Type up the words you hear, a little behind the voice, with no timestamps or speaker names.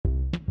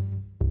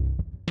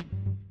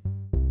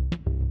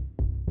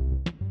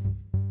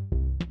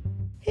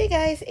Hey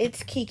guys,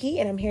 it's Kiki,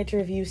 and I'm here to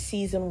review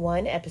Season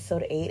 1,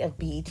 Episode 8 of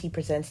BET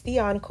Presents The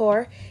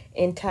Encore,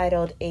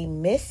 entitled A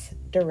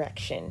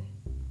Misdirection.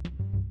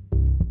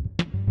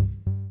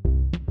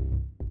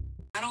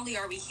 Not only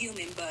are we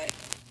human, but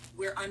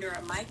we're under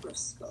a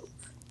microscope.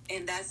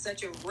 And that's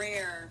such a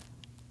rare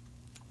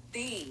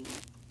thing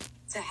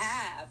to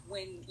have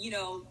when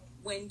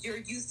you're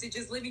used to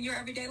just living your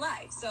everyday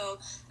life. So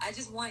I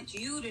just want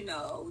you to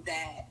know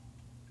that,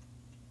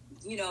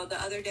 the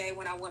other day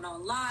when I went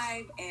on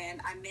live and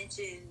I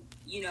mentioned,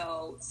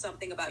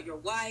 something about your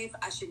wife,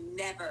 I should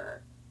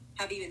never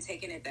have even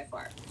taken it that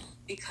far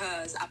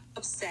because I'm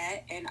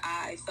upset and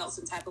I felt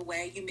some type of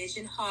way. You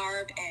mentioned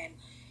Harv and,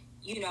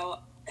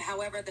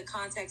 however the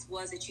context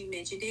was that you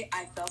mentioned it,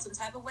 I felt some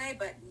type of way,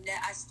 but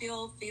I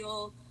still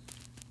feel,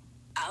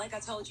 like I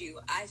told you,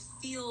 I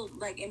feel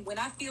like, and when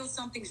I feel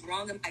something's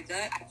wrong in my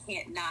gut, I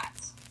can't not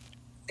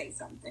say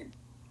something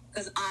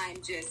because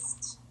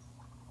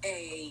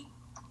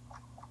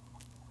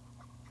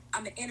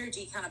I'm an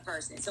energy kind of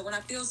person. So when I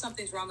feel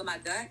something's wrong in my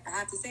gut, I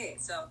have to say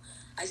it. So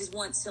I just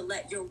want to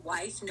let your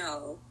wife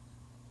know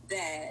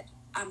that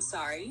I'm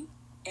sorry.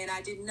 And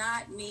I did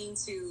not mean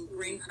to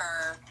bring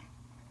her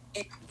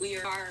in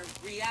our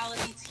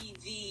reality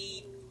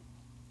TV,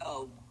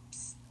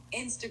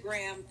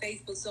 Instagram,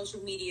 Facebook, social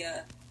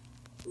media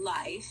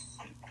life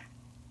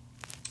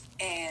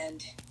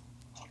and,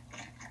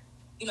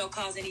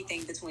 cause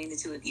anything between the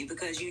two of you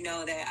because you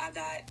know that I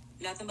got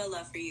nothing but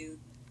love for you.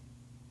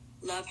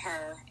 Love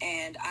her,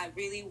 and I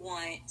really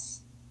want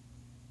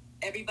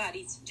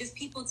everybody, just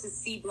people to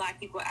see Black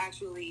people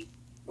actually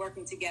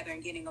working together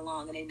and getting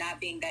along, and it not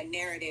being that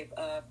narrative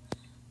of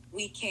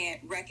we can't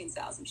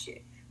reconcile some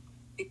shit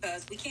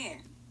because we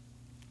can.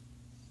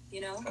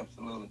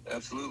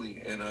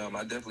 Absolutely, and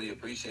I definitely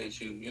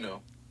appreciate you.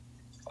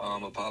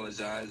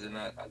 Apologizing.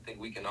 I think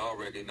we can all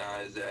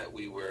recognize that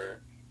we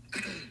were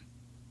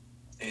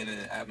in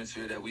an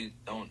atmosphere that we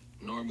don't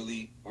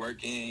normally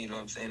work in,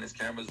 as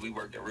cameras, we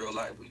work in real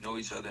life. We know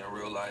each other in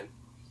real life.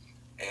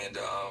 And,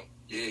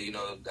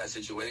 that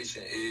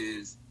situation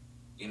is,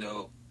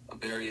 a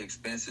very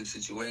expensive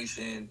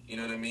situation, you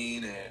know what I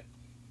mean?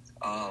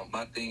 And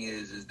my thing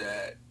is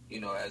that,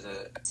 as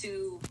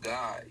to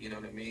God, you know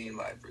what I mean?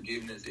 Like,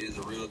 forgiveness is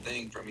a real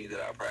thing for me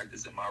that I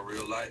practice in my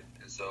real life.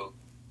 And so,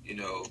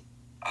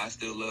 I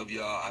still love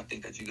y'all. I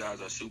think that you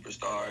guys are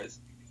superstars.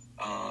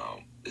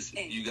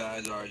 You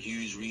guys are a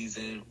huge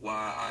reason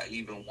why I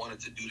even wanted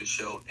to do the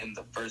show in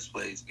the first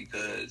place,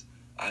 because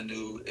I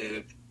knew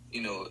if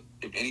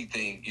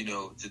anything,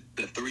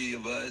 the three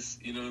of us,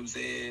 you know what I'm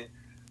saying?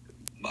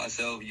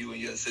 Myself, you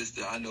and your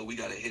sister, I know we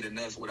got to hit a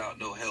nest without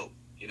no help.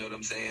 You know what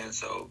I'm saying?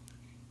 So,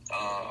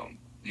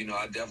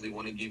 I definitely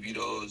want to give you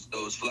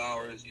those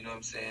flowers, you know what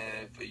I'm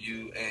saying, for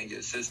you and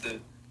your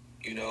sister,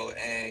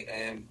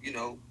 and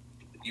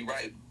you're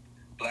right.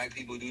 Black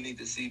people do need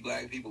to see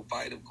Black people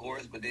fight, of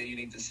course, but then you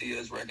need to see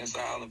us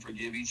reconcile and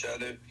forgive each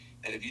other.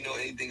 And if you know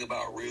anything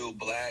about real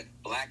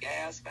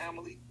black-ass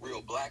family,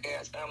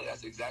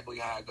 that's exactly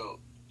how I go.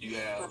 You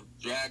have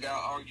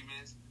drag-out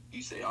arguments,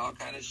 you say all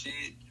kind of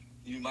shit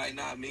you might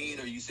not mean,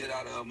 or you sit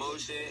out of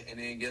emotion, and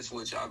then guess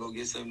what? Y'all go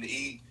get something to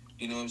eat.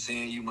 You know what I'm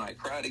saying? You might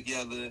cry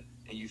together,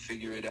 and you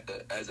figure it out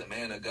as a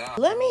man of God.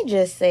 Let me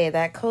just say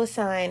that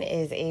Cosign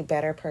is a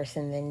better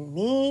person than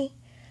me.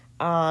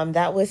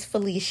 That was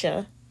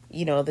Felicia,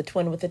 the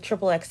twin with the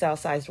triple XL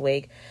sized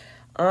wig,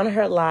 on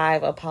her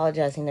live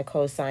apologizing to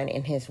Cosign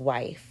and his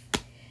wife.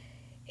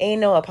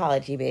 Ain't no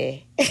apology,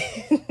 babe.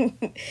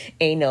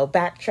 Ain't no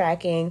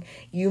backtracking.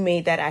 You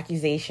made that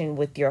accusation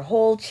with your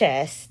whole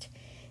chest.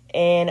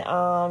 And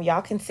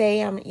y'all can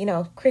say,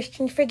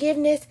 Christian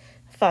forgiveness.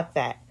 Fuck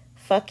that.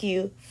 Fuck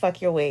you,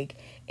 fuck your wig,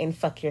 and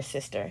fuck your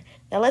sister.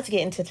 Now let's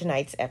get into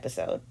tonight's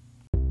episode.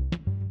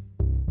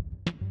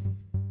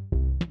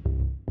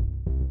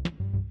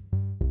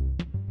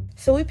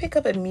 So we pick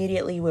up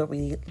immediately where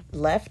we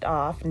left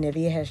off.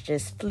 Nivea has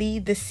just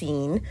fled the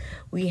scene.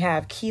 We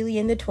have Keely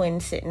and the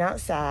twins sitting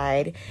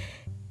outside.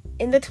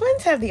 And the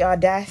twins have the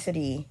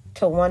audacity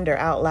to wonder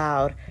out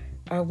loud,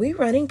 are we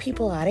running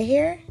people out of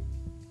here?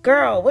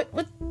 Girl, what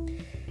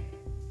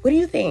do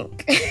you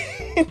think?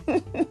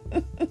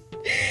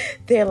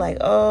 They're like,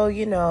 oh,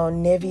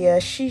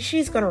 Nivea,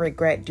 she's going to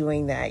regret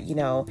doing that.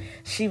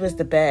 She was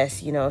the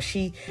best.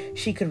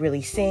 She could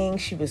really sing.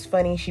 She was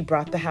funny. She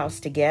brought the house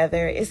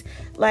together. It's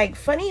like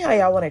funny how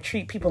y'all want to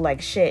treat people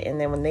like shit. And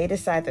then when they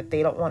decide that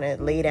they don't want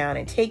to lay down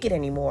and take it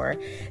anymore,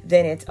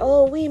 then it's,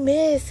 oh, we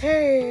miss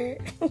her.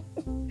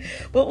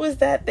 What was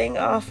that thing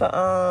off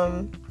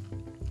of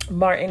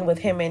Martin with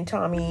him and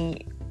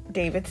Tommy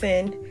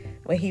Davidson?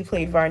 When he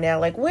played Varnell,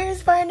 like,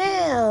 where's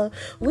Varnell?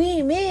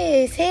 We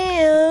miss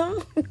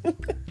him.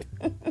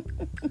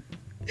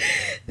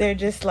 They're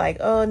just like,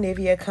 oh,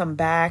 Nivea, come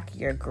back.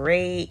 You're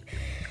great.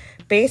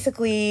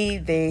 Basically,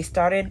 they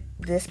started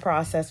this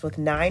process with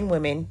 9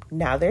 women.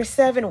 Now there's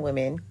 7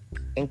 women,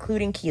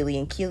 including Keely.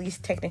 And Keely's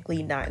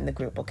technically not in the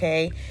group,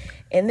 okay?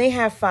 And they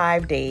have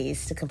 5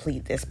 days to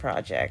complete this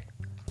project.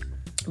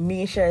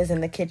 Misha is in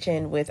the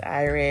kitchen with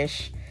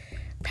Irish.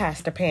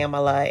 Pastor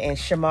Pamela and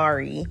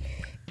Shamari.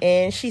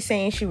 And she's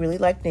saying she really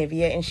liked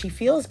Nivea, and she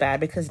feels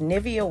bad because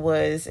Nivea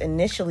was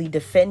initially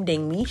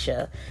defending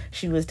Misha.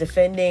 She was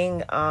defending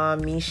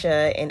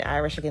Misha and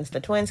Irish against the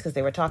twins because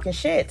they were talking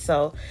shit.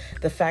 So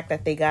the fact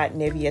that they got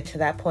Nivea to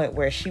that point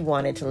where she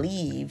wanted to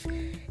leave,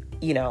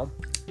 you know,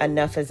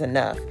 enough is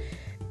enough.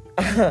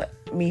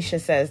 Misha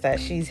says that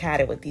she's had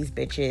it with these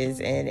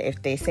bitches, and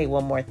if they say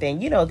one more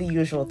thing, you know, the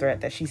usual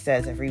threat that she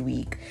says every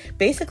week.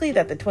 Basically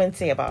that the twins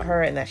say about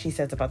her and that she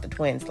says about the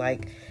twins,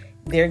 like,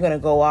 they're going to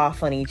go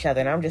off on each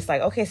other. And I'm just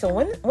like, okay, so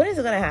when is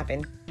it going to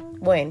happen?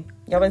 When?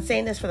 Y'all been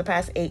saying this for the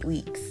past 8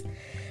 weeks.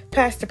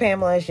 Pastor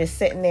Pamela is just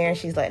sitting there and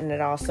she's letting it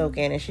all soak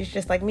in. And she's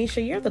just like, Misha,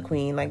 you're the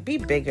queen. Like, be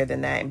bigger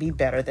than that and be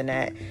better than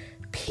that.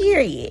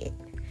 Period.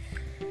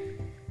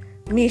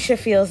 Misha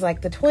feels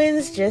like the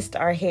twins just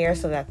are here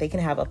so that they can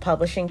have a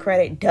publishing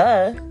credit.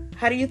 Duh.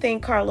 How do you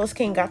think Carlos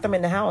King got them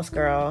in the house,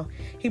 girl?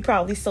 He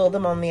probably sold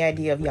them on the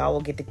idea of y'all will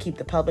get to keep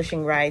the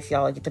publishing rights.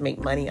 Y'all will get to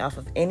make money off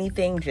of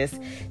anything.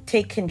 Just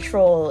take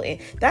control.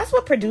 And that's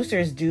what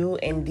producers do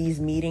in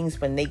these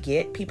meetings when they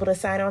get people to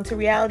sign on to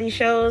reality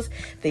shows.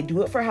 They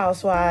do it for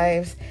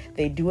Housewives.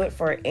 They do it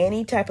for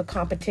any type of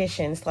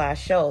competition /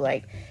 show.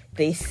 Like,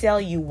 they sell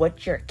you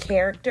what your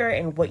character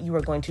and what you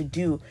are going to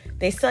do.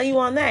 They sell you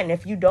on that. And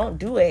if you don't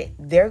do it,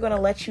 they're going to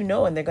let you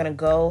know. And they're going to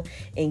go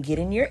and get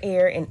in your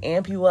ear and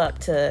amp you up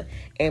to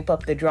amp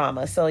up the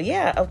drama. So,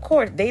 yeah, of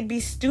course, they'd be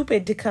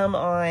stupid to come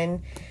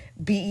on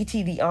BET,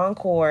 the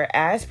Encore,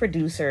 as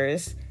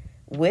producers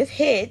with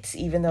hits,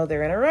 even though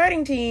they're in a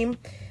writing team,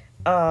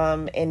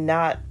 and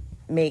not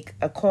make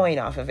a coin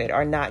off of it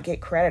or not get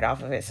credit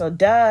off of it. So,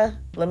 duh,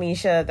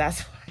 Lamisha,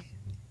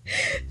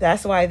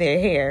 that's why they're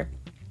here.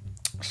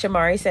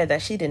 Shamari said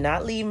that she did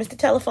not leave Mr.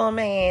 Telephone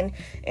Man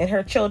and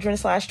her children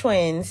 /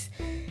 twins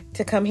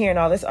to come here in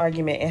all this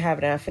argument and have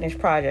an unfinished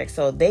project.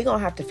 So they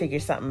gonna have to figure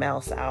something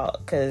else out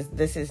because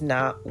this is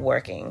not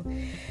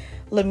working.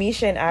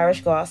 Lamisha and Irish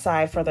go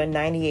outside for their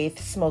 98th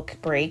smoke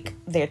break.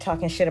 They're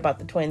talking shit about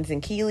the twins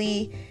and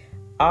Keely.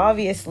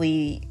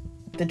 Obviously,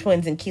 the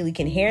twins and Keely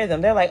can hear them.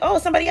 They're like, oh,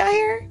 somebody out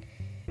here?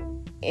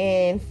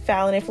 And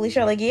Fallon and Felicia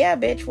are like, yeah,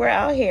 bitch, we're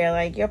out here.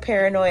 Like, you're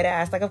paranoid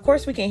ass. Like, of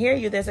course we can hear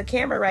you. There's a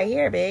camera right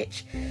here,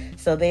 bitch.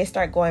 So they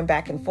start going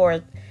back and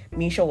forth.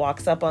 Misha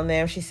walks up on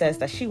them. She says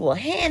that she will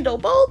handle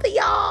both of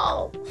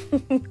y'all.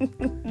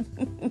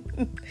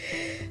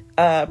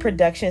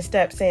 Production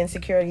steps in,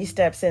 security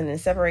steps in and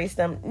separates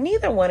them.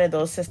 Neither one of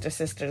those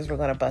sisters were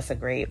going to bust a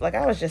grape. Like,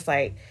 I was just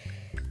like,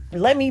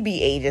 let me be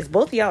ageist.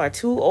 Both of y'all are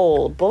too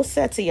old. Both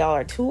sets of y'all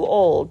are too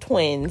old,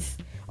 twins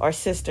or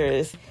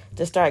sisters,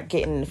 to start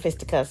getting in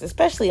fisticuffs,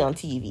 especially on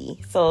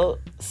TV. So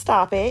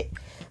stop it.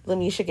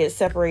 Lamisha gets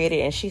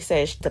separated and she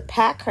says to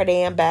pack her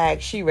damn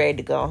bag. She ready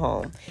to go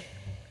home.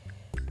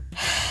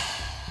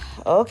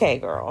 Okay,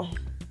 girl.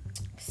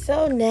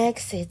 So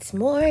next, it's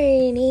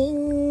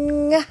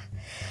morning.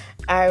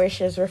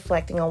 Irish is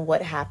reflecting on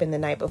what happened the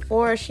night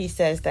before. She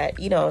says that,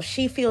 you know,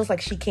 she feels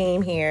like she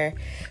came here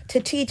to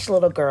teach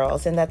little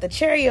girls and that the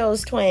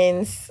Cheerios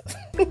twins...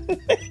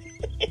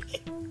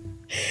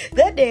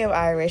 That damn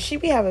Irish, she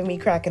be having me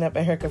cracking up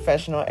in her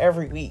confessional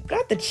every week.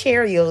 Not the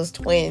Cheerios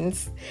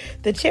twins.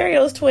 The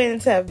Cheerios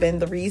twins have been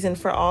the reason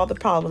for all the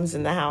problems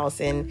in the house.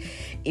 And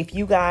if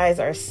you guys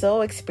are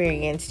so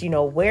experienced, you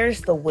know, where's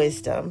the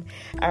wisdom?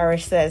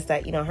 Irish says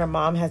that, you know, her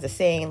mom has a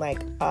saying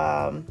like,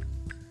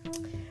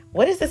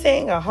 what is the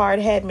saying? A hard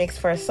head makes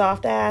for a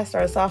soft ass or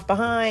a soft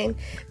behind.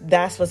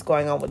 That's what's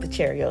going on with the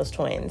Cheerios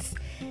twins.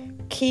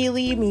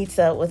 Keely meets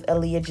up with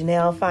Aaliyah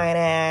Janelle fine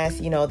ass.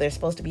 You know, they're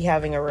supposed to be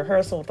having a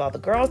rehearsal with all the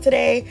girls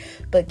today,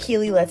 but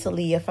Keely lets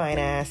Aaliyah fine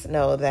ass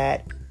know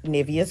that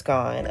Nivea's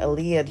gone.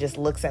 Aaliyah just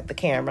looks at the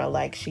camera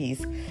like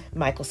she's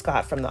Michael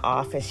Scott from The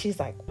Office.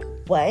 She's like,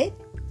 what?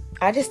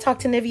 I just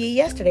talked to Nivea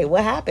yesterday.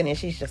 What happened? And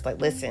she's just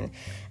like, listen,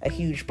 a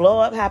huge blow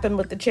up happened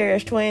with the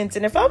Cherish twins.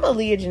 And if I'm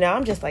Aaliyah Janelle,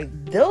 I'm just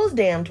like, those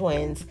damn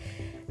twins,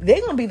 they're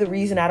going to be the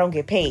reason I don't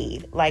get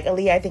paid. Like,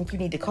 Aaliyah, I think you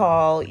need to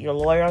call your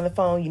lawyer on the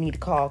phone. You need to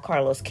call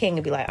Carlos King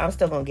and be like, I'm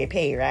still going to get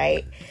paid,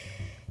 right?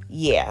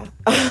 Yeah.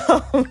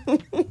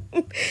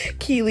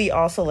 Keely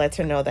also lets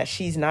her know that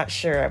she's not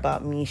sure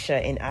about Misha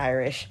and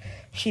Irish.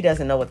 She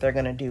doesn't know what they're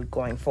going to do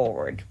going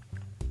forward.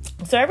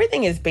 So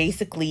everything is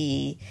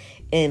basically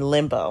in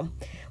limbo.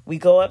 We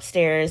go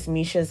upstairs.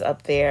 Misha's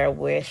up there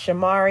with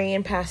Shamari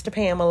and Pastor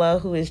Pamela,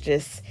 who is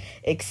just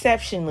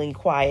exceptionally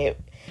quiet.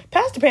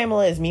 Pastor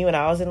Pamela is me when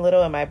I was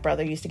little and my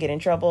brother used to get in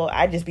trouble.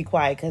 I'd just be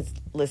quiet because,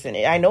 listen,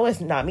 I know it's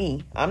not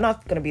me. I'm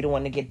not going to be the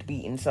one to get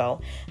beaten.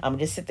 So I'm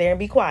just sit there and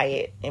be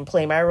quiet and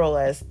play my role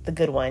as the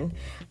good one.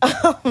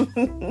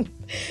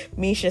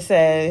 Misha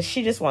says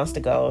she just wants to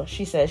go.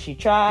 She says she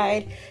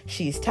tried.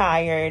 She's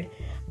tired.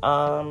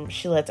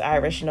 She lets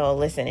Irish know,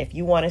 listen, if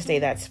you want to stay,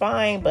 that's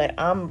fine, but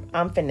I'm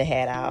finna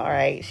head out. All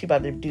right. She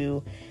about to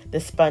do the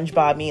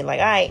SpongeBob meme like,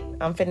 all right,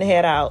 I'm finna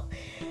head out.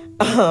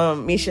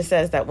 Misha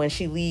says that when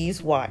she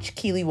leaves, watch,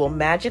 Keely will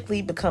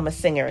magically become a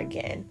singer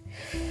again.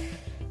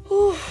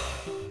 Whew,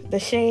 the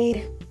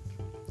shade,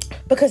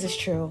 because it's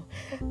true.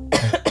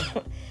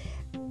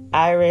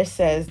 Iris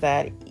says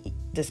that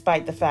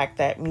despite the fact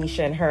that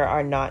Misha and her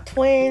are not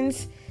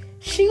twins,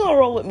 she gonna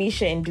roll with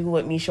Misha and do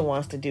what Misha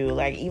wants to do.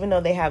 Like, even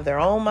though they have their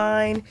own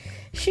mind,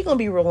 she gonna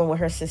be rolling with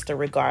her sister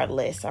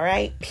regardless, all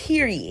right?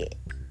 Period.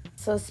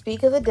 So,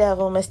 speak of the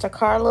devil, Mr.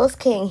 Carlos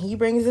King, he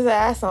brings his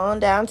ass on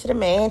down to the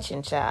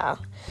mansion, child.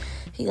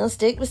 He gonna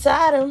stick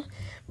beside him.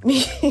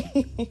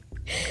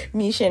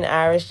 Misha and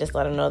Irish just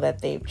let him know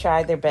that they've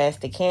tried their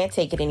best. They can't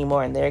take it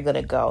anymore and they're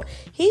gonna go.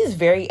 He's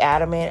very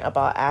adamant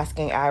about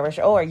asking Irish,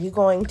 oh, are you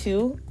going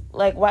to?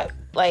 Like, what?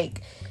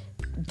 Like,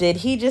 did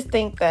he just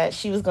think that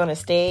she was gonna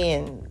stay?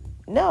 And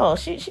no,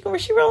 she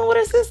rolling with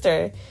her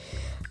sister.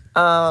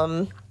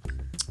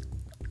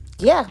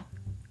 Yeah.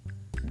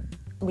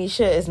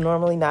 Misha is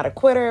normally not a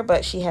quitter,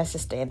 but she has to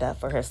stand up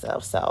for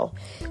herself. So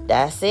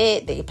that's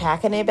it. They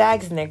packing their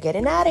bags and they're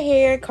getting out of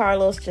here.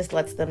 Carlos just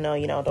lets them know,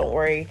 don't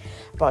worry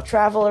about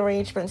travel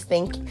arrangements.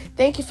 Thank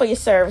you for your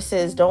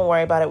services. Don't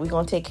worry about it. We're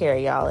going to take care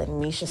of y'all.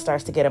 And Misha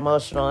starts to get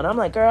emotional. And I'm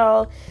like,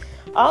 girl,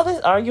 all this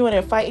arguing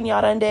and fighting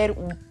y'all done did.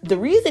 The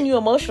reason you're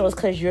emotional is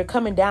because you're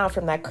coming down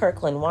from that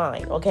Kirkland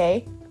wine,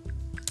 okay?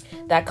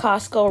 That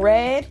Costco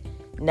red.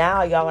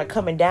 Now y'all are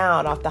coming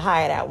down off the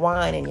high of that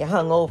wine and you're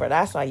hungover.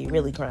 That's why you're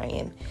really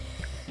crying.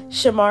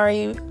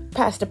 Shamari,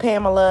 Pastor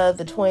Pamela,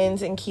 the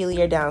twins, and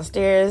Keely are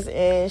downstairs.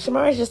 And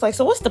Shamari's just like,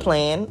 so what's the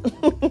plan?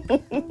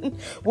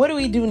 What do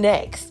we do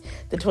next?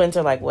 The twins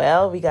are like,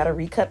 well, we got to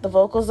recut the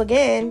vocals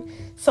again.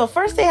 So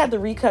first they had to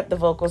recut the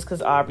vocals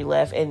because Aubrey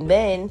left. And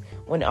then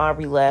when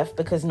Aubrey left,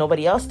 because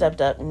nobody else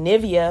stepped up,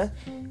 Nivea,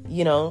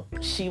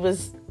 she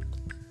was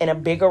in a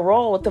bigger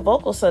role with the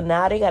vocals. So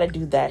now they got to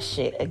do that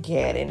shit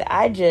again. And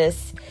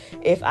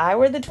if I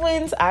were the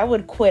twins, I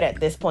would quit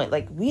at this point.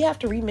 Like, we have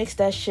to remix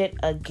that shit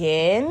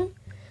again.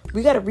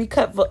 We got to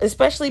recut,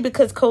 especially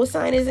because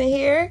Cosign isn't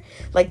here.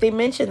 Like, they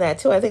mentioned that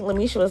too. I think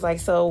Lamisha was like,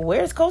 so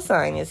where's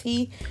Cosign? Is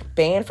he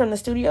banned from the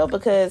studio?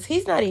 Because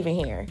he's not even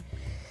here.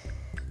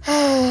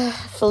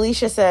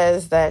 Felicia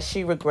says that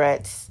she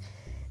regrets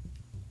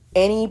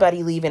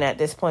anybody leaving at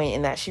this point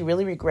and that she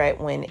really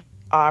regret when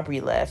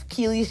Aubrey left.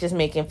 Keely's just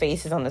making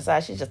faces on the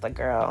side. She's just like,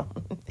 girl,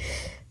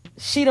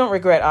 she don't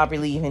regret Aubrey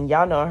leaving.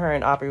 Y'all know her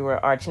and Aubrey were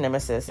arch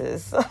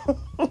nemesis.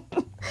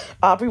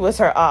 Aubrey was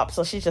her op,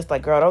 so she's just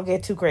like, girl, don't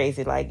get too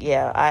crazy. Like,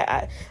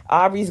 yeah,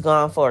 Aubrey's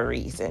gone for a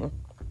reason.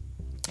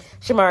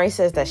 Shamari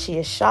says that she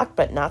is shocked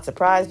but not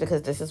surprised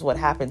because this is what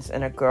happens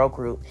in a girl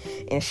group.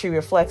 And she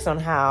reflects on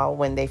how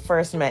when they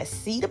first met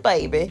Sita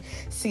Baby,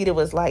 Sita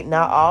was like,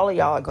 not all of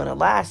y'all are going to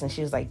last. And she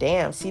was like,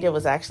 damn, Sita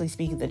was actually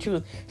speaking the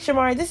truth.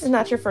 Shamari, this is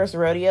not your first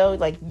rodeo.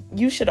 Like,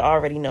 you should have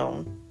already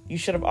known. You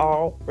should have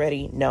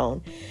already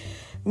known.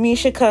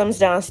 Misha comes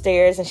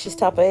downstairs and she's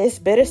talking, it's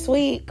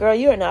bittersweet. Girl,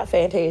 you are not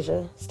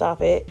Fantasia.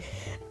 Stop it.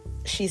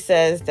 She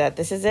says that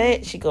this is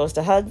it. She goes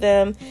to hug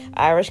them.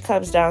 Irish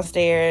comes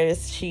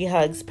downstairs. She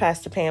hugs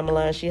Pastor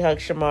Pamela. She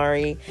hugs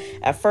Shamari.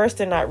 At first,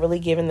 they're not really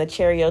giving the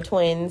Cheerio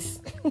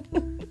twins.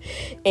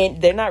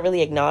 And they're not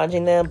really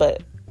acknowledging them.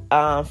 But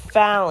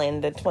Fallon,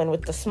 the twin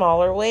with the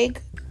smaller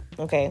wig.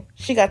 Okay.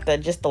 She got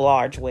just the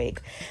large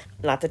wig.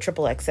 Not the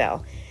triple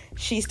XL.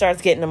 She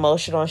starts getting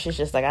emotional. She's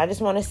just like, I just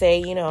want to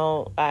say,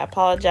 I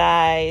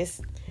apologize.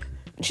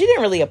 She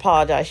didn't really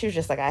apologize. She was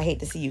just like, I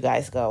hate to see you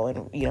guys go.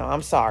 And,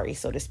 I'm sorry,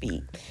 so to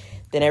speak.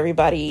 Then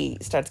everybody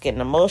starts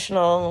getting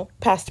emotional.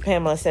 Pastor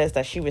Pamela says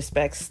that she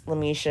respects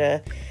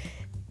Lamisha.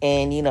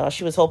 And,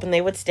 she was hoping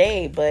they would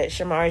stay. But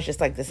Shamari's just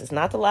like, this is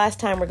not the last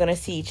time we're going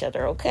to see each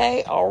other,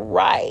 okay? All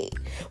right.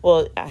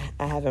 Well,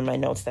 I have in my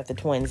notes that the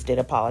twins did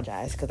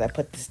apologize because I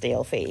put the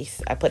stale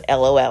face. I put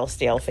LOL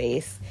stale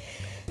face.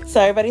 So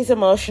everybody's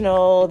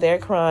emotional. They're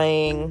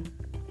crying.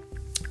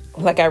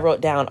 Like I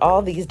wrote down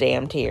all these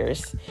damn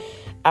tears.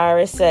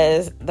 Iris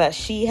says that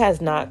she has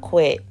not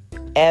quit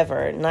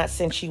ever, not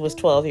since she was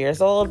 12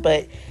 years old,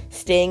 but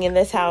staying in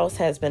this house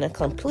has been a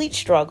complete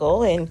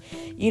struggle. And,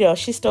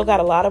 she's still got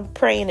a lot of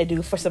praying to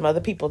do for some other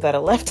people that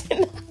are left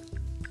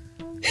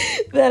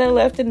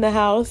in the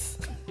house.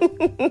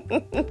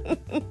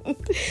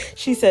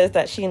 She says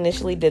that she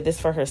initially did this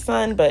for her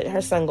son, but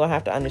her son gonna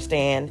have to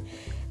understand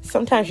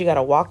sometimes you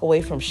gotta walk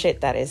away from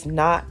shit that is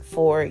not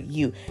for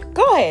you.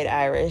 Go ahead,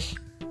 Irish.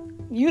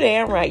 You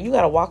damn right. You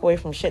got to walk away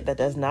from shit that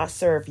does not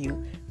serve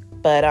you.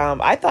 But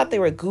I thought they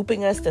were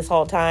gooping us this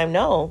whole time.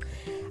 No.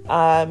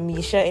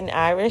 Misha and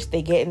Irish,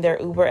 they get in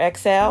their Uber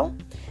XL.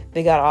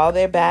 They got all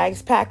their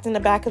bags packed in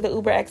the back of the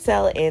Uber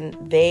XL. And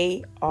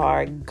they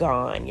are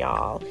gone,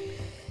 y'all.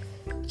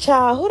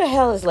 Child, who the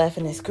hell is left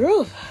in this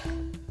group?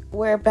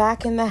 We're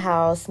back in the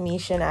house.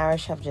 Misha and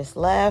Irish have just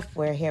left.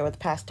 We're here with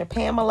Pastor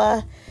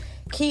Pamela,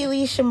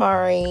 Keely,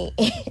 Shamari,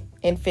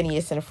 and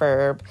Phineas and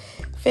Ferb.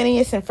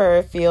 Phineas and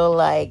Ferb feel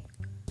like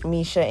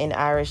Misha and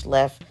Irish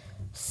left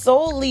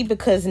solely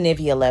because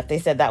Nivea left. They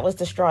said that was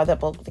the straw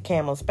that broke the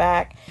camel's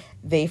back.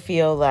 They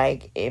feel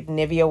like if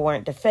Nivea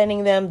weren't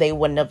defending them, they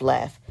wouldn't have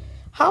left.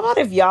 How about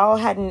if y'all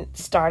hadn't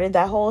started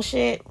that whole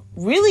shit?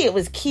 Really, it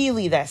was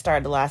Keely that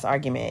started the last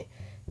argument,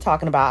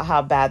 talking about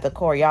how bad the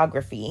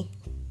choreography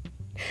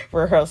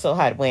rehearsal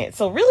had went.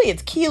 So really,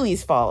 it's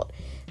Keely's fault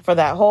for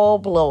that whole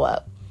blow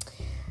up.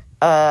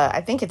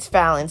 I think it's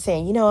Fallon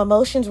saying,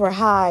 emotions were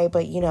high,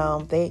 but,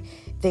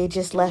 they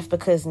just left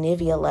because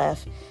Nivea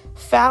left.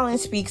 Fallon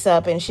speaks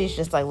up and she's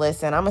just like,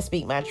 listen, I'm going to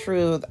speak my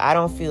truth. I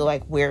don't feel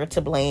like we're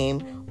to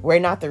blame. We're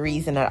not the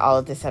reason that all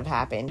of this have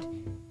happened.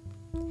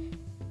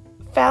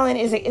 Fallon,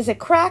 is it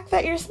crack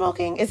that you're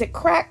smoking? Is it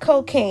crack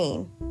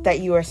cocaine that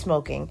you are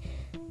smoking?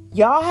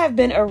 Y'all have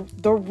been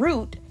the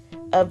root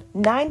of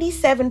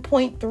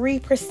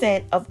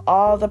 97.3% of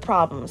all the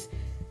problems.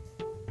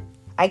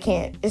 I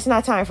can't. It's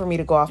not time for me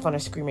to go off on a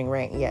screaming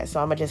rant yet, so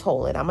I'm going to just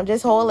hold it.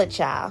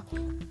 Child.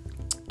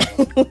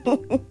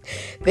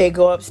 They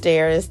go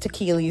upstairs to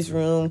Keely's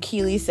room.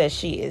 Keely says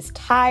she is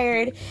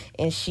tired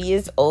and she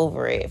is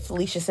over it.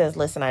 Felicia says,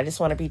 listen, I just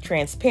want to be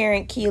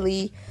transparent,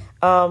 Keely.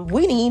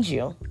 We need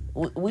you.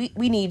 We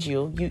need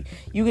you.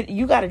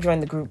 You got to join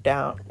the group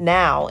down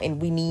now,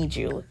 and we need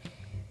you.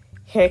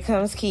 Here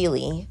comes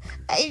Keely.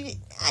 I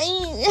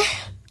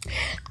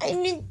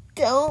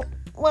don't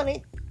want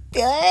to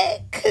do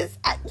it because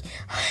I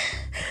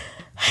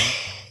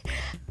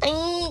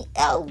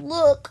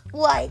look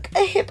like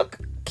a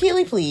hypocrite.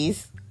 Keely,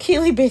 please.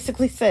 Keely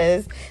basically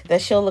says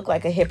that she'll look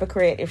like a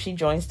hypocrite if she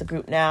joins the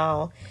group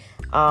now.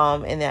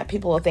 And that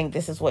people will think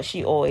this is what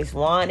she always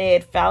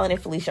wanted. Fallon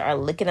and Felicia are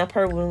licking up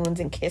her wounds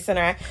and kissing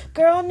her.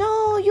 Girl,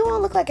 no, you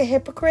won't look like a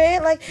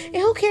hypocrite. Like, and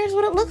who cares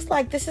what it looks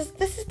like? This is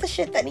the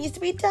shit that needs to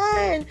be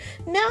done.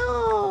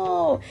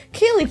 No.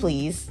 Keely,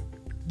 please.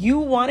 You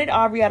wanted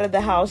Aubrey out of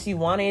the house. You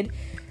wanted,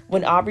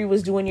 when Aubrey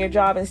was doing your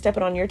job and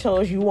stepping on your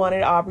toes, you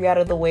wanted Aubrey out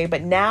of the way.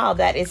 But now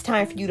that it's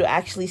time for you to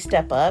actually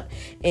step up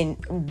and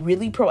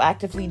really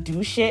proactively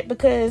do shit,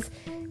 because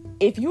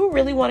if you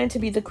really wanted to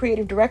be the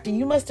creative director,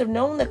 you must have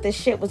known that this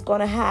shit was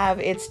going to have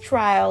its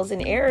trials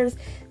and errors.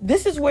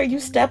 This is where you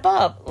step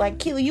up. Like,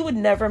 Keely, you would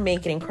never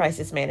make it in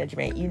crisis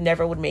management. You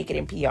never would make it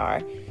in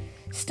PR.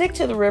 Stick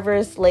to the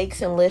rivers,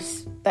 lakes, and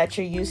lifts that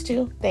you're used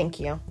to. Thank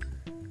you.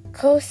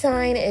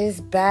 Cosign is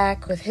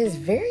back with his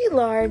very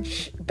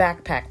large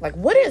backpack. Like,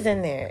 what is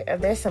in there? Are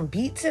there some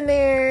beats in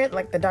there?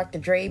 Like the Dr.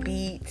 Dre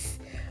beats?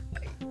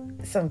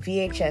 Some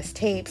VHS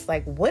tapes?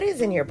 Like, what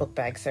is in your book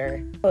bag,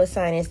 sir?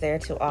 Cosign is there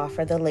to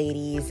offer the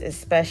ladies,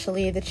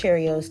 especially the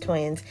Cheerios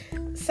twins.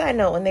 Side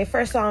note, when they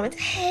first saw him, it's,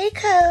 hey,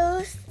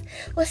 Cos.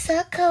 What's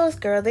up, Cos?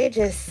 Girl, they're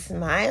just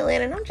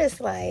smiling. And I'm just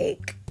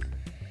like,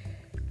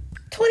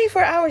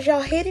 24 hours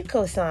y'all hated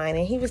Cosign,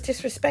 and he was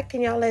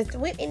disrespecting y'all as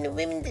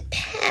women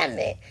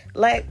department.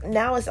 Like,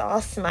 now it's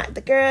all smile. The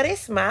girl, they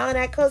smiling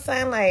at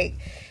Cosign like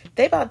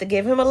they about to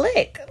give him a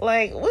lick.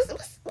 Like,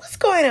 what's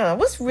going on?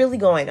 What's really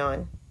going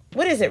on?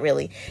 What is it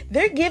really?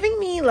 They're giving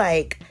me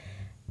like,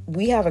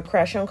 we have a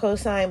crush on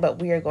Cosign, but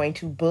we are going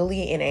to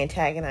bully and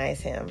antagonize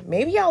him.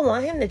 Maybe y'all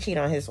want him to cheat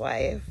on his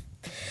wife.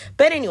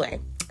 But anyway,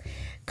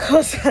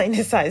 Cosign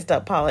decides to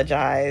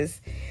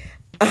apologize.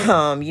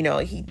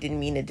 He didn't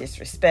mean to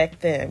disrespect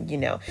them,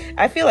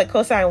 I feel like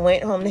Cosign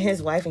went home to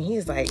his wife and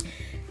he's like,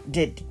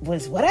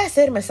 was what I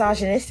said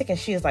misogynistic? And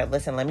she was like,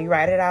 listen, let me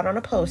write it out on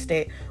a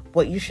Post-it,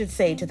 what you should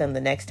say to them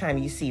the next time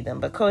you see them.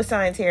 But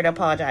Cosign's here to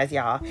apologize,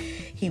 y'all.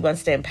 He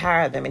wants to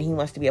empower them and he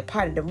wants to be a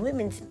part of the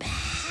women's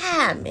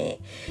empowerment.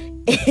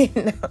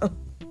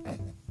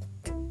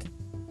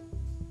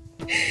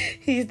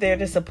 He's there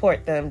to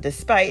support them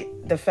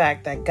despite the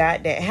fact that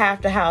goddamn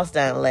half the house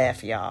done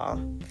left,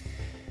 y'all.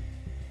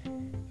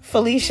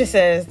 Felicia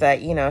says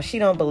that, she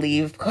don't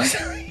believe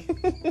Cosign.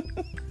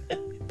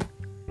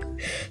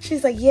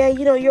 She's like, yeah,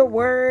 your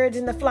words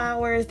and the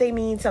flowers, they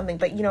mean something.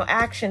 But,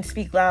 actions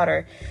speak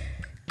louder.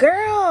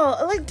 Girl,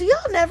 like, do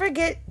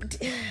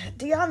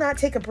y'all not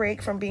take a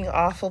break from being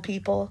awful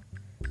people?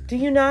 Do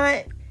you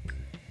not?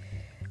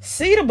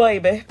 See, the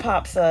baby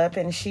pops up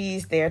and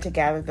she's there to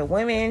gather the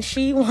women.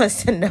 She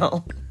wants to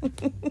know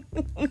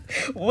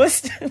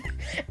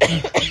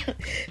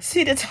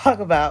see to talk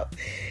about.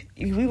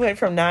 We went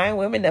from 9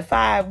 women to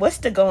 5. What's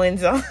the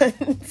goings on?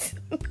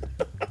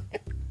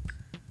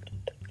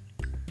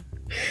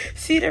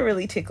 Sita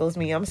really tickles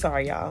me. I'm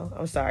sorry, y'all.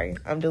 I'm sorry.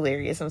 I'm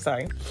delirious. I'm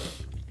sorry.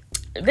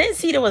 Then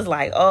Sita was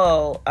like,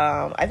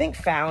 I think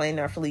Fallon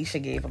or Felicia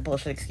gave a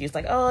bullshit excuse.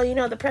 Like,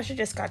 the pressure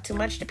just got too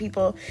much to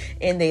people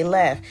and they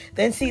left.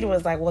 Then Sita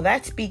was like, well,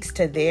 that speaks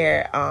to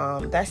their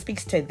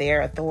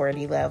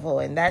authority level.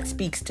 And that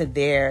speaks to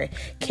their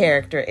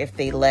character if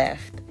they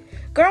left.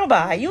 Girl,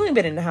 bye. You ain't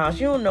been in the house.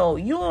 You don't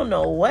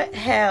know what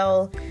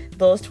hell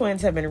those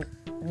twins have been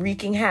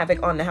wreaking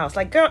havoc on the house.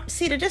 Like, girl,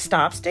 Sita, just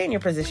stop. Stay in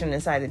your position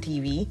inside the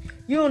TV.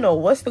 You don't know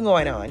what's been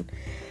going on.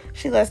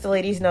 She lets the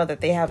ladies know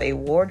that they have a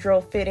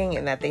wardrobe fitting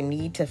and that they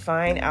need to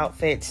find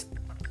outfits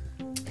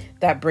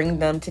that bring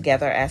them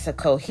together as a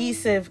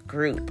cohesive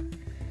group.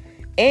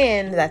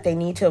 And that they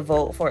need to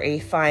vote for a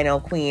final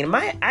queen.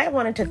 I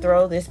wanted to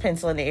throw this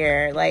pencil in the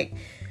air. Like,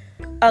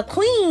 a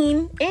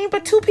queen ain't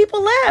but 2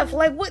 people left.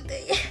 Like, what?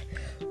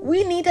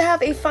 We need to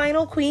have a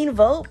final queen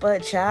vote,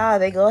 but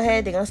child, they go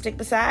ahead. They're going to stick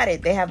beside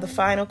it. They have the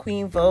final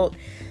queen vote.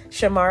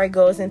 Shamari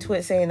goes into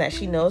it saying that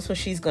she knows who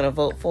she's going to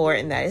vote for,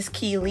 and that is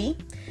Keely.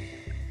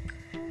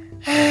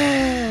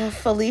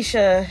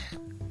 Felicia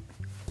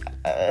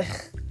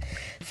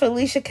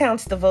Felicia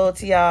counts the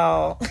votes,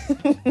 y'all.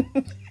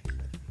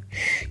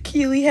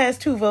 Keely has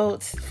 2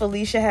 votes.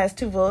 Felicia has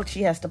 2 votes.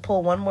 She has to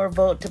pull one more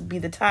vote to be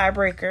the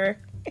tiebreaker.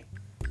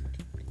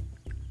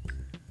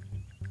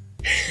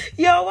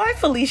 Yo, why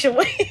Felicia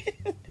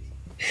win?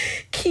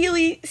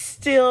 Keely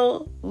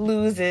still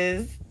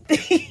loses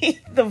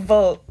the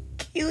vote.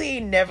 Keely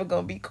ain't never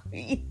gonna be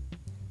queen.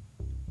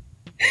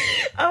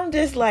 I'm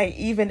just like,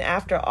 even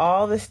after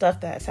all the stuff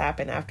that's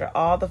happened, after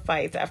all the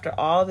fights, after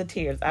all the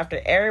tears, after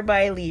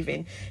everybody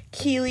leaving,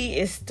 Keely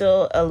is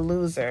still a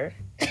loser.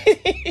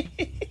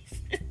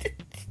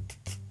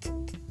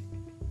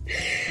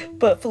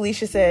 But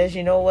Felicia says,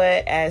 you know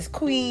what, as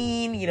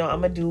queen,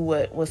 I'm gonna do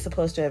what was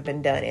supposed to have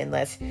been done, and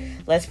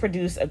let's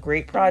produce a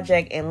great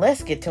project and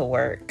let's get to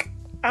work.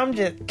 I'm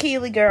just,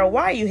 Keely girl,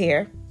 why are you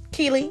here?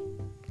 Keely,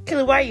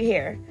 why are you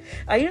here?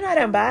 Are you not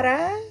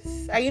embarrassed?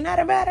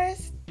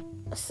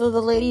 So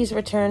the ladies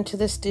return to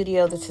the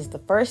studio. This is the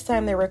first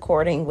time they're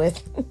recording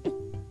with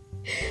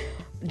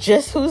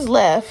just who's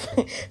left.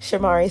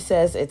 Shamari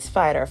says it's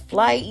fight or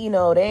flight.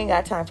 They ain't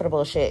got time for the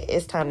bullshit.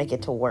 It's time to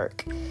get to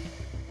work.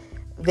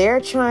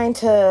 They're trying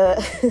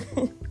to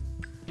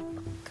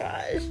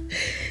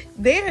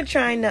they're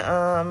trying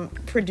to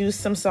produce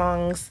some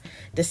songs,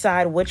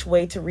 decide which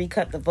way to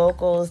recut the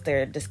vocals.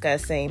 They're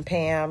discussing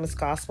Pam's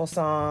gospel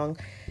song.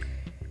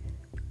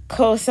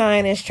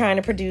 Cosign is trying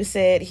to produce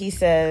it. He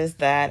says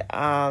that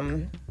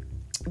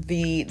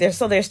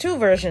there's 2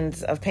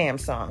 versions of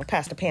Pam's song,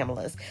 Pastor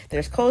Pamela's.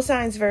 There's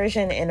Cosign's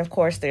version, and of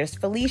course there's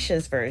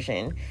Felicia's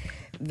version.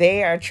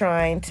 They are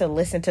trying to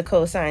listen to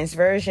Cosign's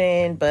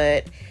version,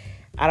 but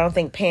I don't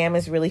think Pam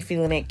is really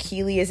feeling it.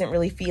 Keely isn't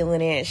really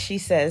feeling it. She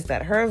says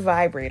that her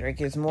vibrator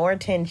gives more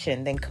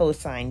attention than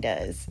Cosign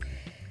does.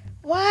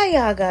 Why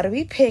y'all gotta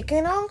be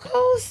picking on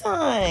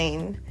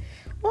Cosign?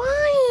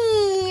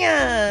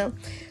 Why?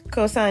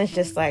 Cosign's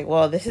just like,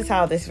 well, this is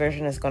how this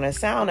version is going to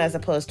sound as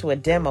opposed to a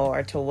demo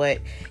or to what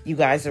you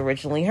guys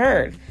originally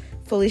heard.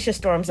 Felicia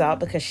storms out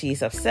because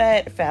she's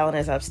upset. Fallon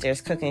is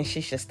upstairs cooking.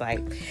 She's just like,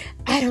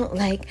 I don't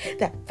like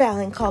that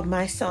Fallon called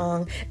my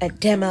song a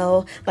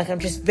demo. Like, I'm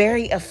just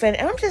very offended.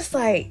 And I'm just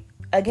like,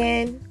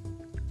 again,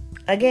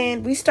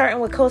 we starting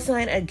with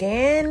Cosign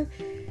again?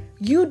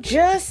 You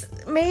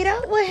just made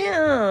up with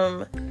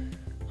him.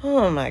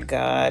 Oh my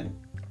God.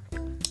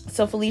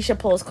 So Felicia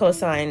pulls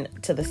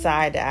Cosign to the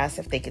side to ask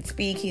if they could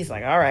speak. He's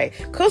like, all right.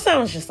 Cosign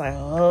was just like,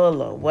 oh,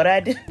 Lord, what I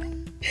did?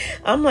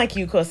 I'm like,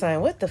 you, Cosign,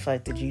 what the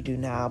fuck did you do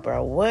now,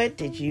 bro? What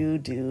did you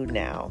do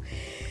now?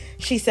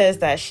 She says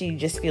that she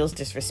just feels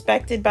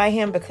disrespected by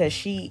him because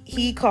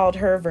he called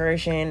her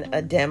version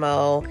a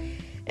demo.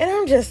 And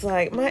I'm just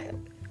like,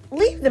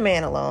 leave the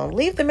man alone.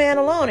 Leave the man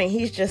alone. And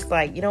he's just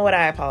like, you know what?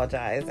 I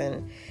apologize.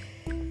 And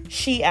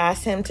she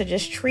asked him to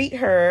just treat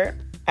her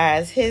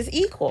as his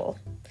equal.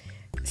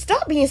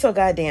 Stop being so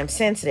goddamn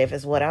sensitive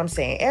is what I'm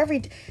saying.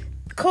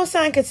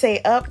 Cosign could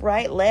say up,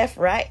 right, left,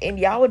 right, and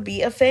y'all would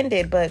be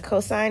offended. But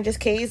Cosign just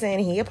caves in.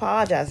 He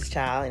apologizes,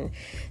 child. And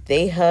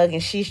they hug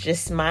and she's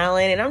just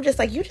smiling. And I'm just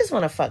like, you just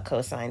want to fuck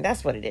Cosign.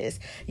 That's what it is.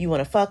 You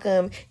want to fuck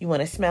him. You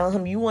want to smell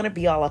him. You want to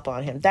be all up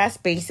on him. That's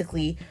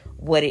basically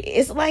what it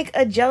is. It's like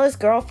a jealous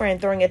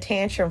girlfriend throwing a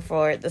tantrum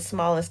for the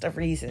smallest of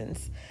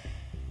reasons.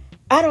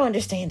 I don't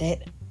understand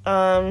it.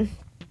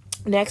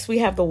 Next, we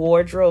have the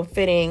wardrobe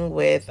fitting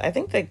with, I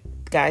think the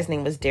guy's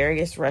name was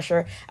Darius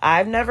Rusher.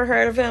 I've never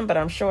heard of him, but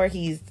I'm sure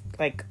he's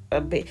like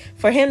a bit,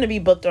 for him to be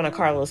booked on a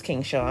Carlos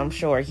King show, I'm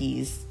sure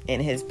he's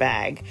in his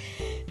bag.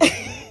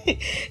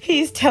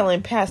 He's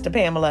telling Pastor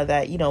Pamela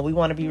that, we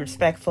want to be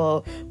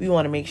respectful. We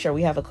want to make sure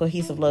we have a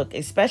cohesive look,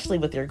 especially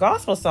with your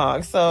gospel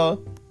songs.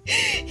 So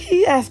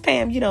he asked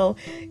Pam,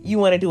 you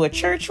want to do a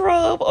church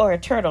robe or a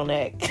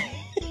turtleneck?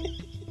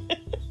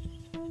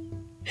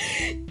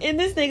 And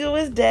this nigga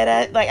was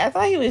dead. I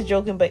thought he was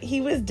joking, but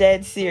he was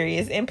dead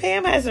serious. And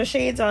Pam has her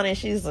shades on and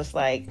she's just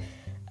like,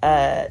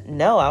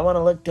 no, I want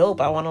to look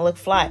dope. I want to look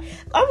fly.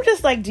 I'm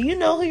just like, do you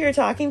know who you're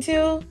talking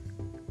to?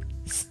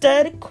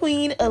 Stud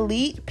Queen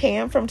Elite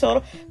Pam from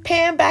Total.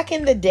 Pam back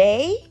in the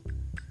day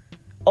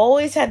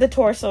always had the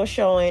torso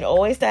showing,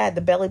 always had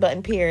the belly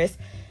button pierced,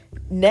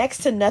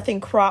 next to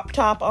nothing crop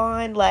top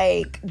on.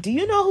 Like, do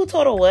you know who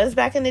Total was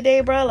back in the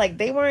day, bro? Like,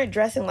 they weren't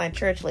dressing like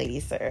church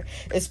ladies, sir.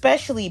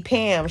 Especially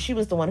Pam. She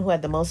was the one who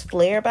had the most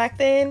flair back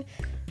then.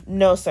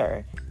 No,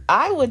 sir.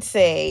 I would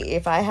say,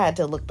 if I had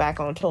to look back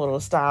on Total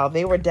style,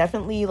 they were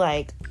definitely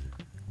like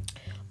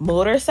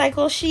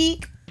motorcycle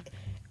chic.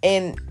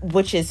 And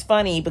which is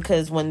funny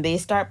because when they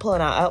start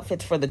pulling out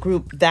outfits for the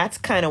group, that's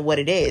kind of what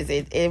it is.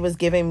 It was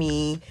giving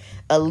me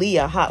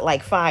Aaliyah Hot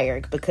Like Fire,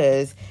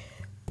 because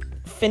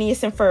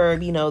Phineas and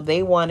Ferb,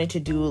 they wanted to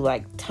do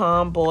like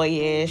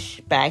tomboyish,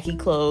 baggy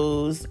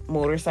clothes,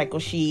 motorcycle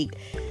chic.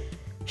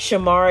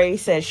 Shamari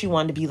said she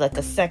wanted to be like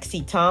a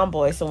sexy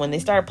tomboy. So when they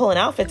started pulling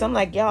outfits, I'm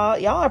like,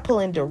 y'all are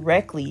pulling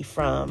directly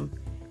from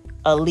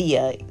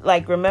Aaliyah.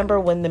 Like, remember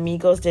when the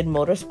Migos did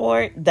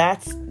Motorsport?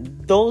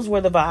 Those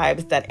were the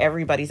vibes that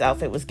everybody's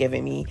outfit was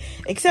giving me,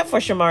 except for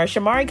Shamari.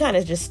 Shamari kind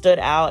of just stood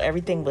out.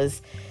 Everything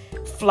was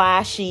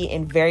flashy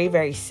and very,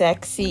 very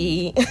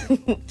sexy.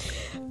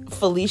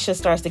 Felicia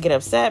starts to get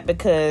upset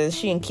because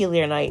she and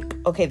Keely are like,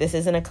 okay, this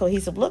isn't a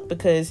cohesive look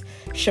because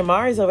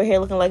Shamari's over here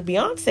looking like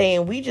Beyonce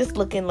and we just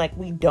looking like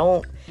we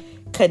don't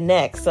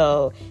connect.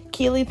 So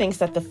Keely thinks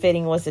that the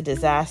fitting was a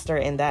disaster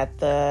and that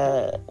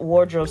the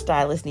wardrobe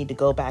stylists need to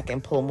go back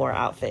and pull more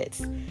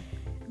outfits.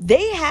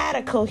 They had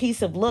a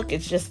cohesive look.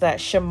 It's just that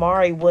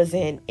Shamari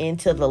wasn't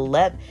into the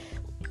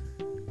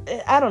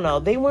I don't know.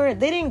 They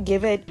didn't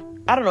give it.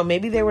 I don't know,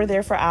 maybe they were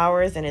there for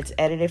hours and it's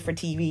edited for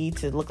TV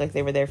to look like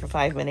they were there for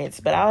 5 minutes.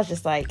 But I was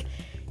just like,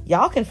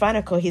 y'all can find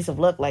a cohesive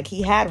look. Like,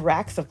 he had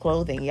racks of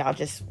clothing. Y'all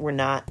just were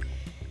not,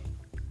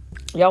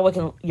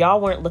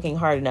 y'all weren't looking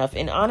hard enough.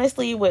 And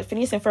honestly, what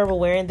Phineas and Ferb were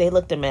wearing, they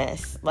looked a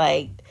mess.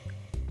 Like,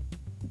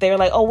 they were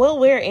like, oh, we'll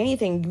wear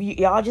anything.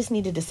 Y'all just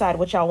need to decide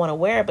what y'all want to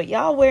wear. But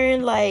y'all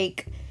wearing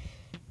like,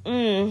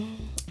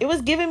 it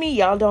was giving me,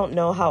 y'all don't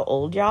know how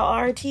old y'all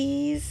are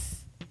tease.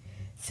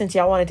 Since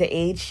y'all wanted to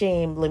age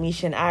shame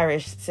Lamisha and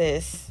Irish,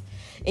 sis.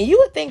 And you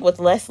would think with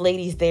less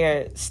ladies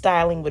there,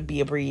 styling would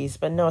be a breeze.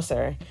 But no,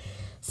 sir.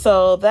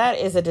 So that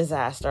is a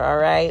disaster, all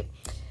right?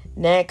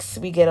 Next,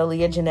 we get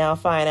Aaliyah, Janelle,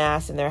 Fine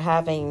Ass, and they're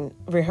having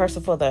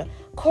rehearsal for the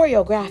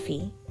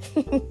choreography.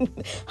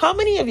 How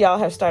many of y'all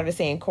have started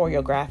saying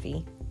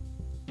choreography?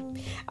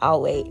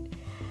 I'll wait.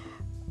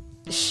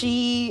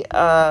 She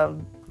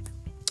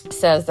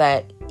says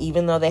that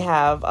even though they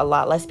have a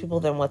lot less people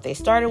than what they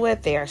started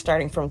with, they are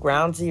starting from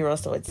ground zero.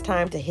 So it's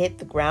time to hit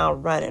the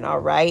ground running. All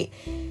right.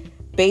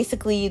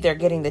 Basically, they're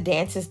getting the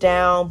dances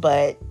down,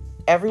 but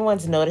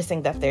everyone's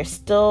noticing that they're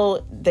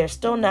still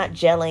not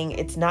gelling.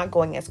 It's not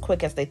going as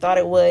quick as they thought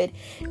it would.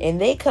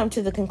 And they come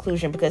to the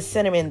conclusion because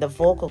Cinnamon, the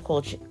vocal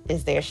coach,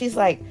 is there. She's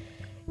like,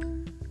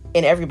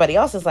 and everybody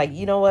else is like,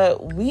 you know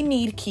what? We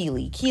need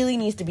Keely. Keely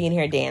needs to be in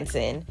here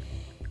dancing.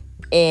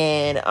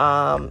 And,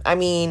 I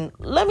mean,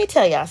 let me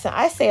tell y'all, so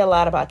I say a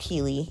lot about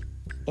Keely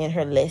and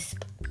her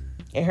lisp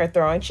and her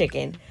throwing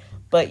chicken,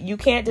 but you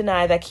can't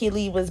deny that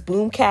Keely was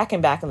boom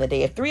cacking back in the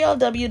day. If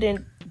 3LW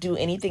didn't do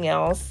anything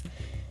else,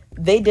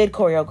 they did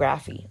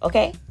choreography,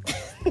 okay?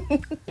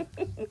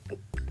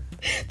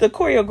 The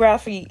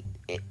choreography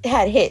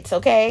had hits,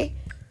 okay?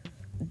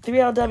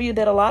 3LW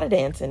did a lot of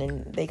dancing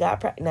and they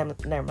got never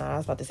mind, I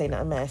was about to say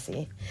nothing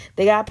messy.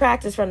 They got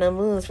practice from the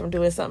moons from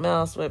doing something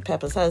else with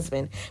Peppa's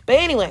husband. But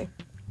anyway,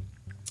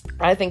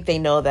 I think they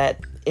know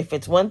that if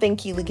it's one thing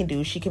Keely can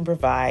do, she can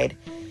provide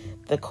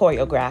the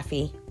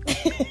choreography.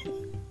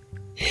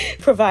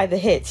 Provide the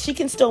hits. She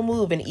can still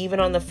move, and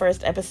even on the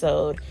first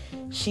episode,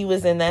 she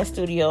was in that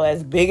studio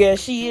as big as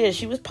she is.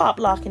 She was pop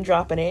locking,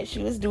 dropping it.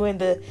 She was doing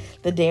the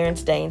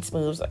dance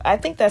moves. I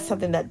think that's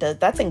something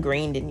that's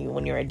ingrained in you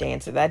when you're a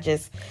dancer.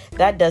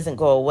 That doesn't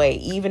go away.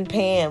 Even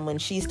Pam, when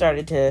she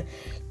started to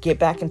get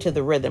back into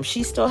the rhythm,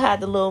 she still had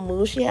the little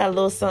move. She had a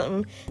little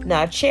something.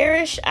 Now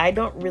Cherish, I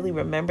don't really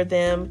remember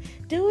them.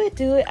 Do it.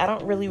 I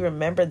don't really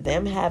remember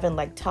them having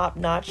like top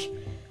notch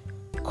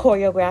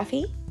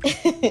choreography.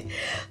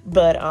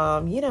 But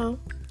you know,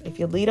 if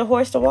you lead a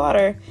horse to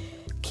water,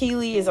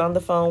 Keely is on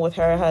the phone with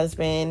her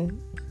husband.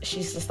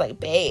 She's just like,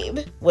 babe,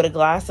 with a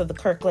glass of the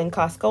Kirkland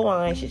Costco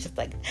wine. She's just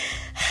like,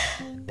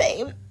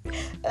 babe,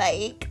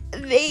 like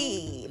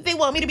they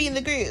want me to be in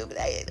the group.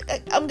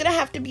 I'm gonna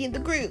have to be in the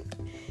group.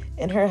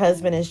 And her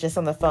husband is just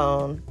on the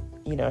phone.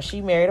 You know,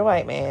 she married a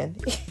white man.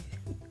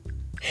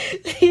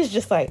 He's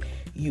just like,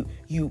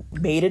 you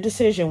made a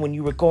decision when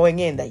you were going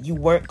in that you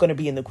weren't going to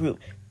be in the group.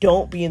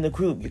 Don't be in the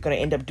group. You're going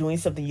to end up doing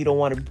something you don't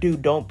want to do.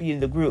 Don't be in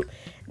the group.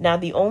 Now,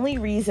 the only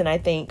reason I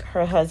think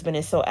her husband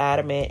is so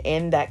adamant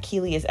and that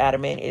Keely is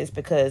adamant is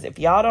because if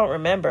y'all don't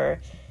remember,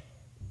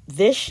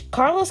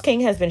 Carlos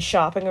King has been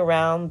shopping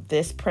around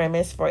this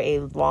premise for a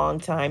long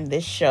time,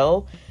 this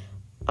show,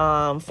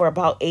 for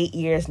about 8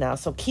 years now.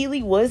 So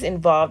Keely was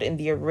involved in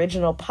the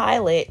original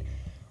pilot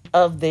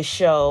of this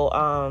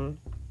show,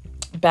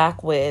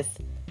 back with,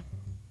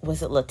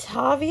 was it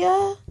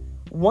Latavia?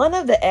 One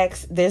of the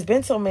there's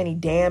been so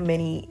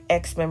many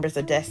ex members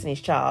of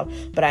Destiny's Child,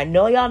 but I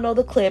know y'all know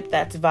the clip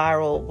that's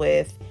viral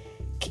with,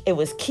 it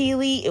was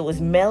Keely, it was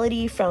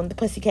Melody from the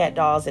Pussycat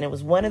Dolls, and it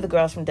was one of the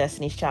girls from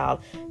Destiny's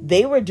Child.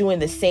 They were doing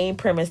the same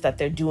premise that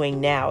they're doing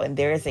now, and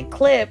there is a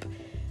clip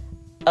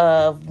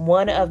of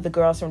one of the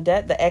girls from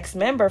the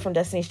ex-member from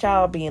Destiny's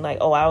Child being like,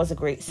 oh, I was a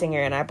great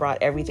singer and I brought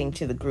everything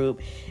to the group,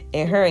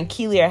 and her and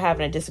Keely are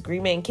having a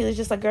disagreement, and Keely's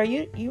just like, girl,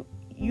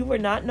 you were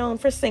not known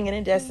for singing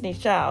in Destiny's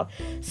Child.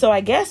 So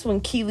I guess when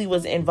Keely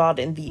was involved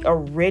in the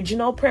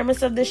original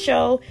premise of the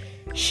show,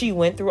 she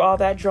went through all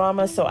that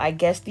drama. So I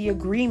guess the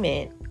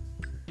agreement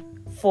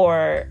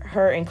for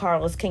her and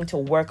Carlos King to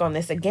work on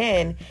this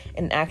again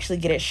and actually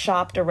get it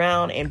shopped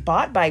around and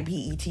bought by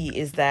BET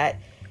is that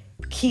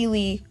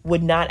Keely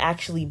would not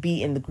actually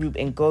be in the group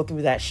and go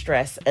through that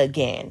stress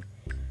again.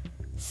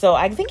 So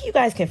I think you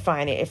guys can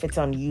find it if it's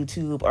on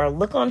YouTube or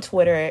look on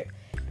Twitter.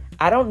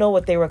 I don't know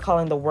what they were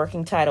calling the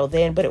working title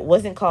then, but it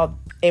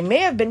may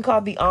have been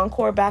called the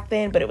Encore back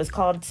then, but it was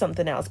called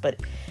something else. But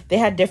they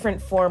had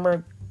different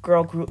former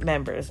girl group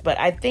members. But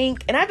I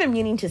think, and I've been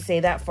meaning to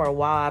say that for a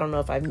while, I don't know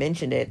if I've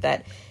mentioned it,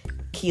 that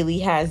Keely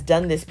has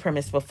done this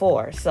premise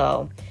before.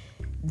 So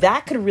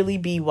that could really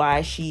be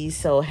why she's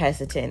so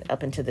hesitant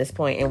up until this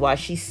point and why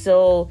she's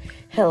so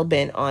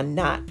hell-bent on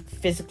not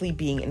physically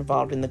being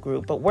involved in the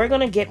group. But we're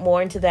going to get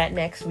more into that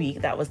next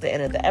week. That was the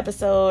end of the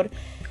episode.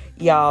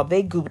 Y'all,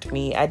 they gooped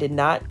me. I did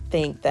not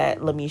think that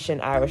Lamisha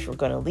and Irish were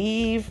going to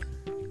leave,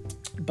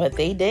 but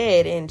they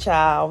did. And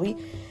child,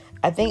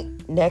 I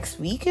think next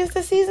week is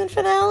the season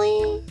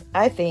finale.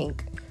 I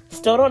think.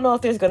 Still don't know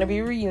if there's going to be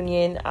a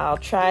reunion. I'll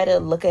try to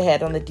look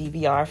ahead on the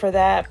DVR for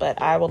that, but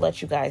I will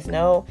let you guys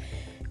know.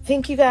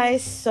 Thank you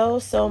guys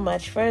so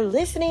much for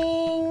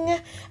listening.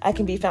 I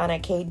can be found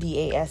at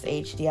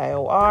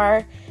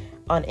KDASHDIOR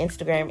on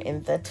Instagram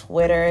and the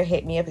Twitter.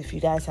 Hit me up if you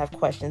guys have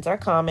questions or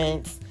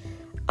comments.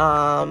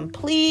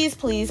 Please,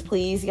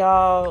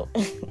 y'all.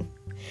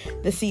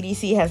 The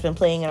CDC has been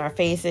playing in our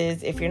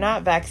faces. If you're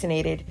not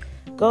vaccinated,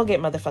 go get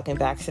motherfucking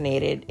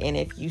vaccinated. And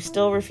if you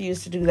still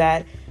refuse to do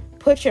that,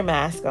 put your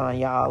mask on,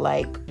 y'all.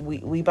 Like,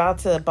 we about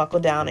to buckle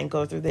down and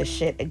go through this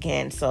shit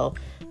again. So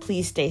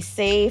please stay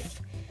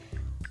safe.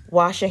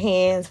 Wash your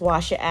hands,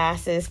 wash your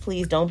asses.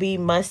 Please don't be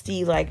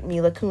musty like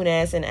Mila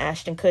Kunis and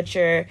Ashton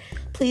Kutcher.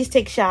 Please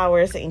take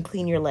showers and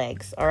clean your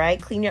legs, all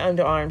right? Clean your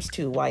underarms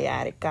too while you're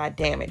at it. God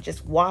damn it.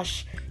 Just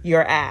wash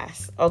your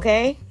ass,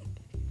 okay?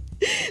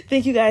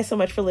 Thank you guys so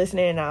much for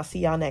listening, and I'll see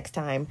y'all next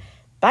time.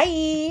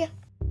 Bye!